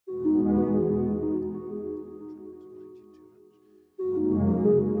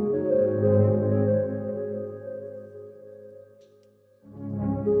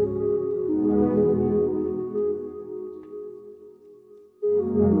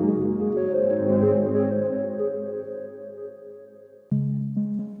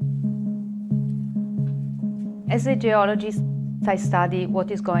As a geologist, I study what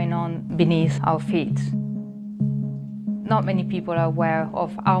is going on beneath our feet. Not many people are aware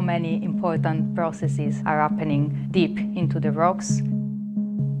of how many important processes are happening deep into the rocks.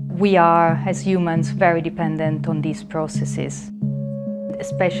 We are, as humans, very dependent on these processes,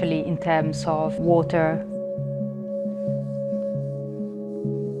 especially in terms of water.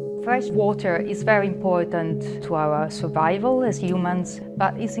 Fresh water is very important to our survival as humans,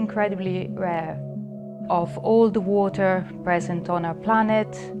 but it's incredibly rare. Of all the water present on our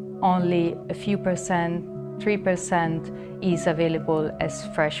planet, only a few percent, 3%, is available as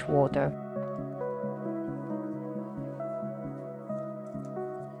fresh water.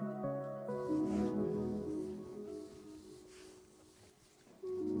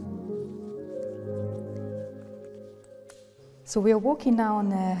 So we are walking now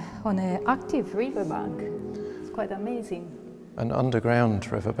on an active riverbank. It's quite amazing. An underground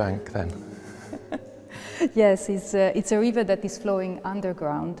riverbank then? Yes, it's a river that is flowing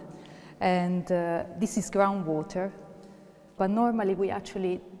underground, and this is groundwater. But normally we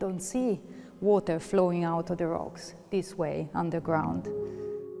actually don't see water flowing out of the rocks this way underground.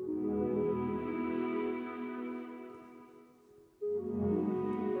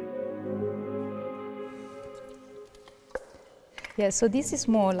 Yeah, so this is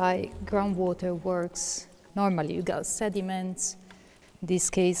more like groundwater works. Normally you got sediments, in this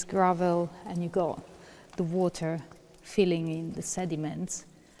case gravel, and you got the water filling in the sediments,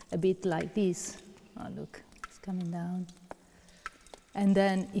 a bit like this. Oh, look, it's coming down. And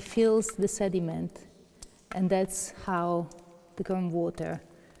then it fills the sediment, and that's how the groundwater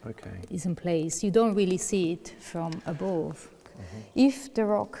is in place. You don't really see it from above. If the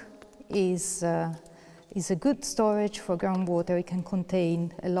rock is a good storage for groundwater, it can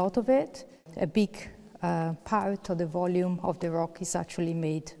contain a lot of it. A big part of the volume of the rock is actually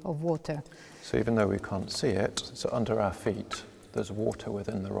made of water. So even though we can't see it, it's under our feet. There's water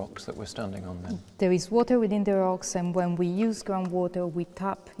within the rocks that we're standing on then. There is water within the rocks, and when we use groundwater, we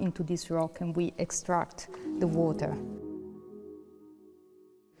tap into this rock and we extract the water.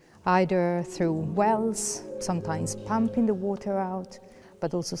 Either through wells, sometimes pumping the water out,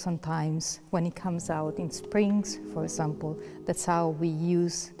 but also sometimes when it comes out in springs, for example. That's how we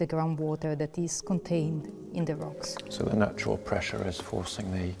use the groundwater that is contained in the rocks. So the natural pressure is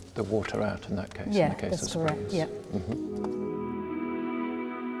forcing the water out in that case, yeah, in the case of springs. Correct. Yeah.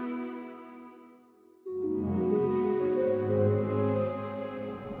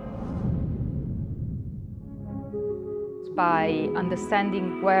 By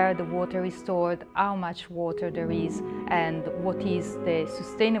understanding where the water is stored, how much water there is, and what is the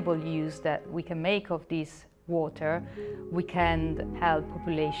sustainable use that we can make of this water, we can help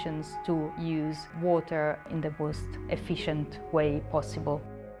populations to use water in the most efficient way possible.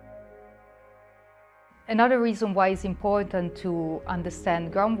 Another reason why it's important to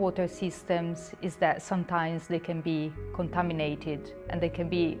understand groundwater systems is that sometimes they can be contaminated, and they can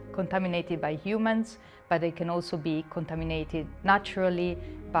be contaminated by humans, but they can also be contaminated naturally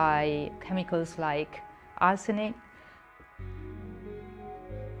by chemicals like arsenic.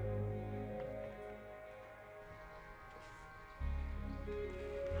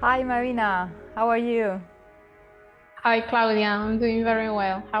 Hi Marina, how are you? Hi Claudia, I'm doing very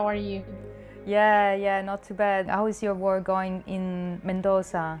well. How are you? Yeah, not too bad. How is your work going in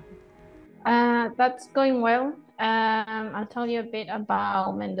Mendoza? That's going well. I'll tell you a bit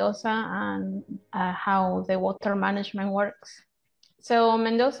about Mendoza and how the water management works. So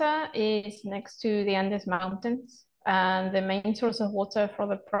Mendoza is next to the Andes Mountains, and the main source of water for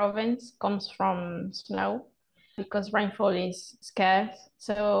the province comes from snow because rainfall is scarce.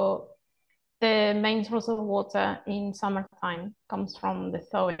 So the main source of water in summertime comes from the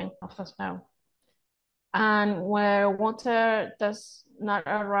thawing of the snow. And where water does not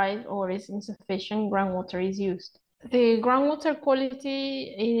arrive or is insufficient, groundwater is used. The groundwater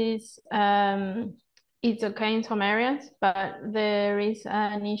quality is it's okay in some areas, but there is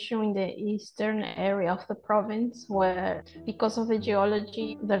an issue in the eastern area of the province where, because of the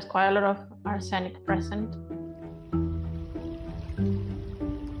geology, there's quite a lot of arsenic present.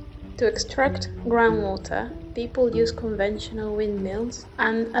 To extract groundwater, people use conventional windmills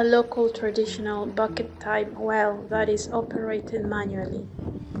and a local traditional bucket-type well that is operated manually.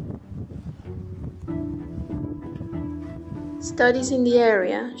 Studies in the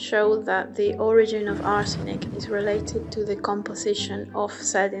area show that the origin of arsenic is related to the composition of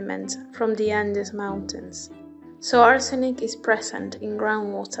sediments from the Andes Mountains. So arsenic is present in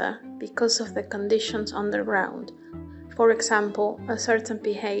groundwater because of the conditions underground. For example, a certain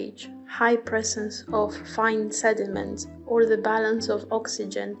pH, high presence of fine sediments, or the balance of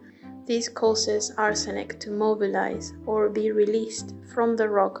oxygen. This causes arsenic to mobilize or be released from the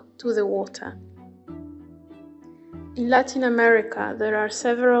rock to the water. In Latin America, there are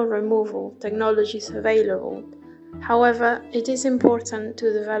several removal technologies available. However, it is important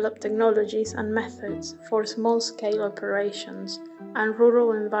to develop technologies and methods for small-scale operations and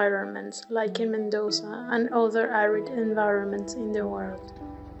rural environments like in Mendoza and other arid environments in the world.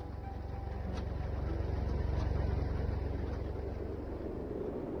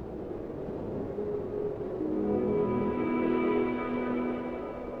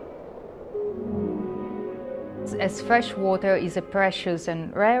 As fresh water is a precious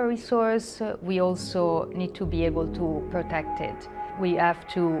and rare resource, we also need to be able to protect it. We have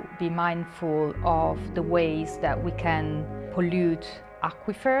to be mindful of the ways that we can pollute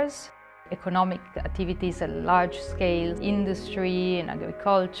aquifers. Economic activities at large scale, industry and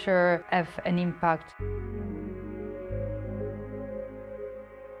agriculture have an impact.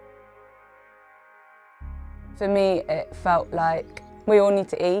 For me, it felt like we all need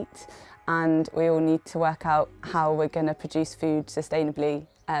to eat, and we all need to work out how we're going to produce food sustainably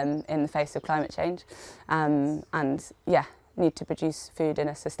in the face of climate change, and yeah, need to produce food in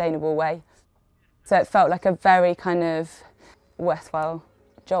a sustainable way. So it felt like a very kind of worthwhile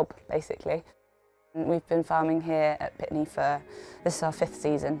job, basically. We've been farming here at Pitney this is our 5th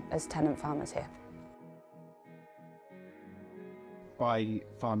season as tenant farmers here. By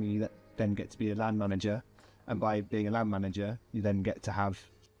farming, you then get to be a land manager, and by being a land manager, you then get to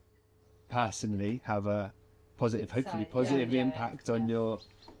personally have a positive, hopefully positive impact on your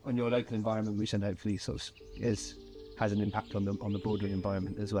local environment, which then hopefully sort of has an impact on the broader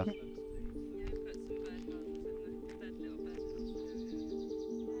environment as well.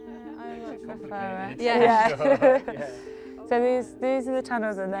 So these are the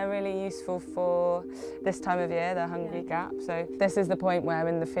tunnels, and they're really useful for this time of year, the hungry gap. So this is the point where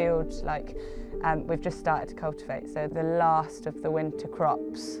in the field, we've just started to cultivate. So the last of the winter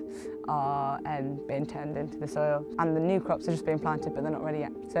crops are being turned into the soil, and the new crops are just being planted, but they're not ready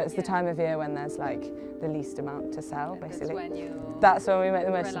yet. So it's the time of year when there's the least amount to sell, basically. That's when we make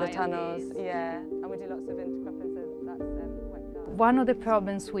the most of the tunnels. Yeah, and we do lots of intercropping, so that's wet garden. One of the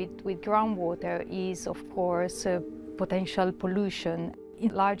problems with groundwater is, of course, potential pollution.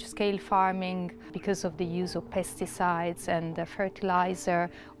 In large-scale farming, because of the use of pesticides and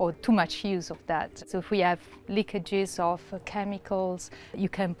fertilizer, or too much use of that. So if we have leakages of chemicals, you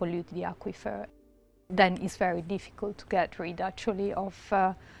can pollute the aquifer. Then it's very difficult to get rid, actually, of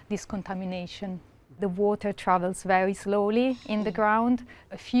this contamination. The water travels very slowly in the ground,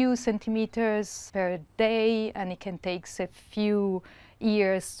 a few centimeters per day, and it can take a few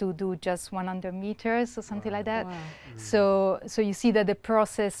years to do just 100 meters or something like that. Wow. So you see that the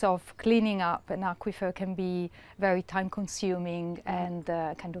process of cleaning up an aquifer can be very time consuming and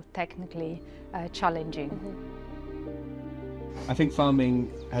kind of technically challenging. I think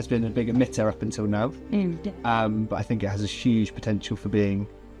farming has been a big emitter up until now, but I think it has a huge potential for being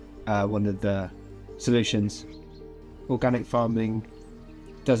one of the solutions. Organic farming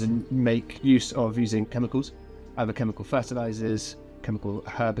doesn't make use of using chemicals, either chemical fertilizers, chemical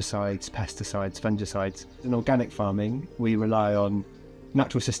herbicides, pesticides, fungicides. In organic farming, we rely on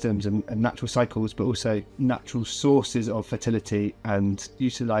natural systems and natural cycles, but also natural sources of fertility, and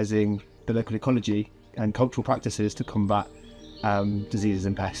utilising the local ecology and cultural practices to combat diseases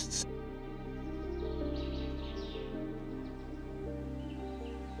and pests.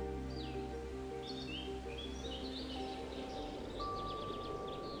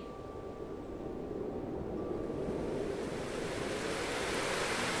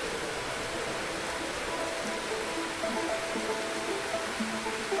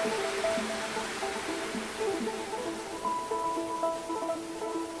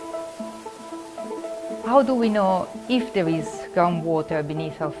 How do we know if there is groundwater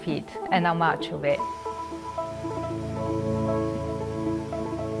beneath our feet and how much of it?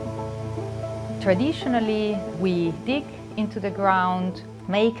 Traditionally, we dig into the ground,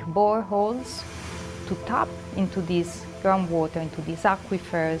 make boreholes to tap into this groundwater, into these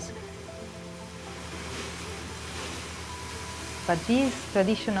aquifers. But these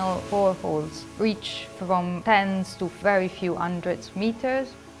traditional boreholes reach from tens to very few hundreds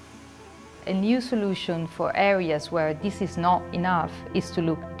meters. A new solution for areas where this is not enough is to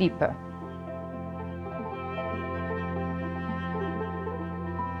look deeper.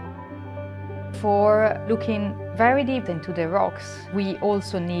 For looking very deep into the rocks, we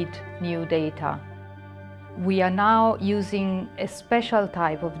also need new data. We are now using a special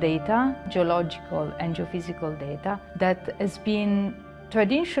type of data, geological and geophysical data, that has been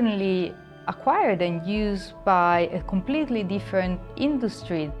traditionally acquired and used by a completely different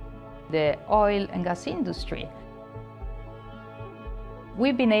industry, the oil and gas industry.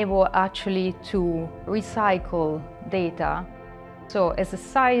 We've been able actually to recycle data. So as a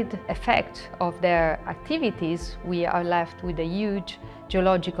side effect of their activities, we are left with a huge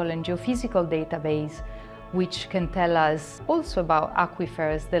geological and geophysical database which can tell us also about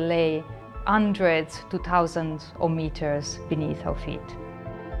aquifers that lay hundreds to thousands of meters beneath our feet.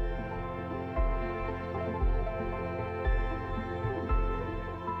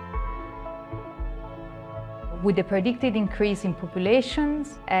 With the predicted increase in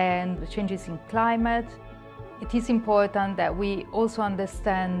populations and the changes in climate, it is important that we also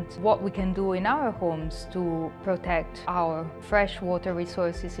understand what we can do in our homes to protect our freshwater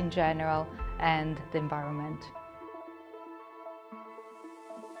resources in general and the environment.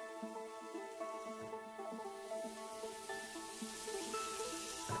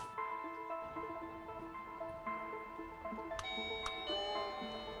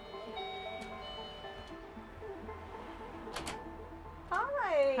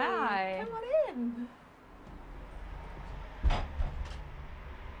 Hi! Hi! Come on in!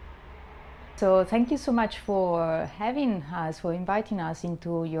 So thank you so much for having us, for inviting us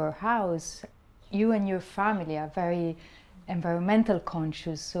into your house. You and your family are very environmental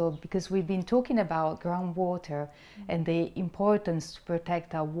conscious, so because we've been talking about groundwater and the importance to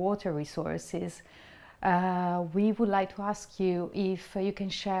protect our water resources, we would like to ask you if you can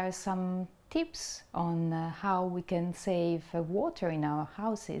share some tips on how we can save water in our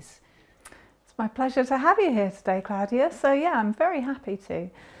houses. It's my pleasure to have you here today, Claudia. So yeah, I'm very happy to.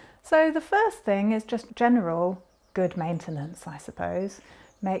 So the first thing is just general good maintenance, I suppose.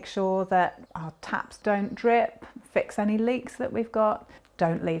 Make sure that our taps don't drip, fix any leaks that we've got,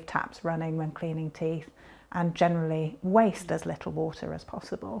 don't leave taps running when cleaning teeth, and generally waste as little water as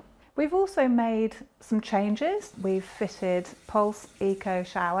possible. We've also made some changes. We've fitted Pulse Eco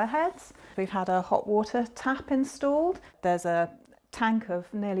shower heads. We've had a hot water tap installed. There's a tank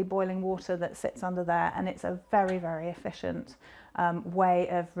of nearly boiling water that sits under there, and it's a very, very efficient way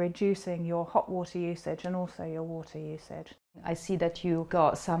of reducing your hot water usage and also your water usage. I see that you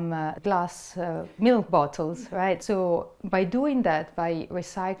got some glass milk bottles, right? So by doing that, by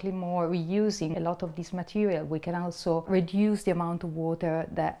recycling more, reusing a lot of this material, we can also reduce the amount of water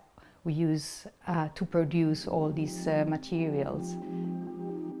that we use to produce all these materials.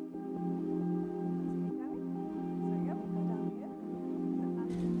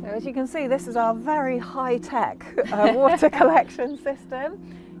 So as you can see, this is our very high-tech water collection system,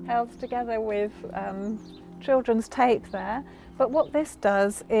 held together with children's tape there. But what this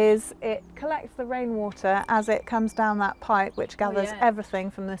does is it collects the rainwater as it comes down that pipe, which gathers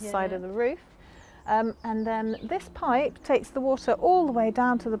everything from this side of the roof. And then this pipe takes the water all the way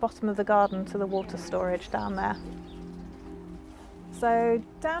down to the bottom of the garden to the water storage down there. So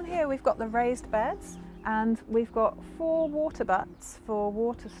down here we've got the raised beds, and we've got 4 water butts for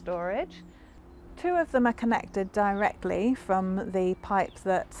water storage. 2 of them are connected directly from the pipe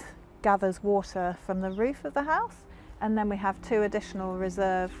that gathers water from the roof of the house, and then we have 2 additional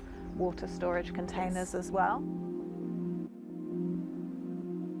reserve water storage containers as well.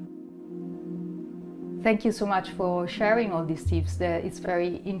 Thank you so much for sharing all these tips. It's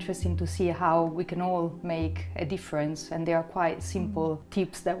very interesting to see how we can all make a difference, and they are quite simple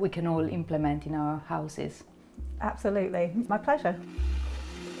tips that we can all implement in our houses. Absolutely, my pleasure.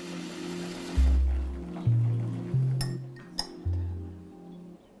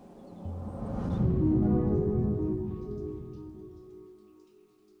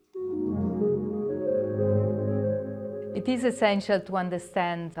 It is essential to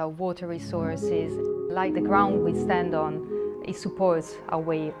understand our water resources. Like the ground we stand on, it supports our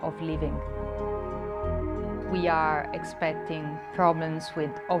way of living. We are expecting problems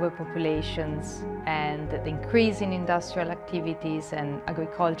with overpopulations, and the increase in industrial activities and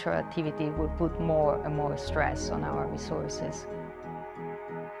agricultural activity will put more and more stress on our resources.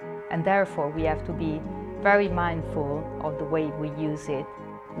 And therefore we have to be very mindful of the way we use it.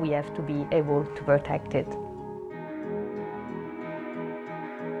 We have to be able to protect it.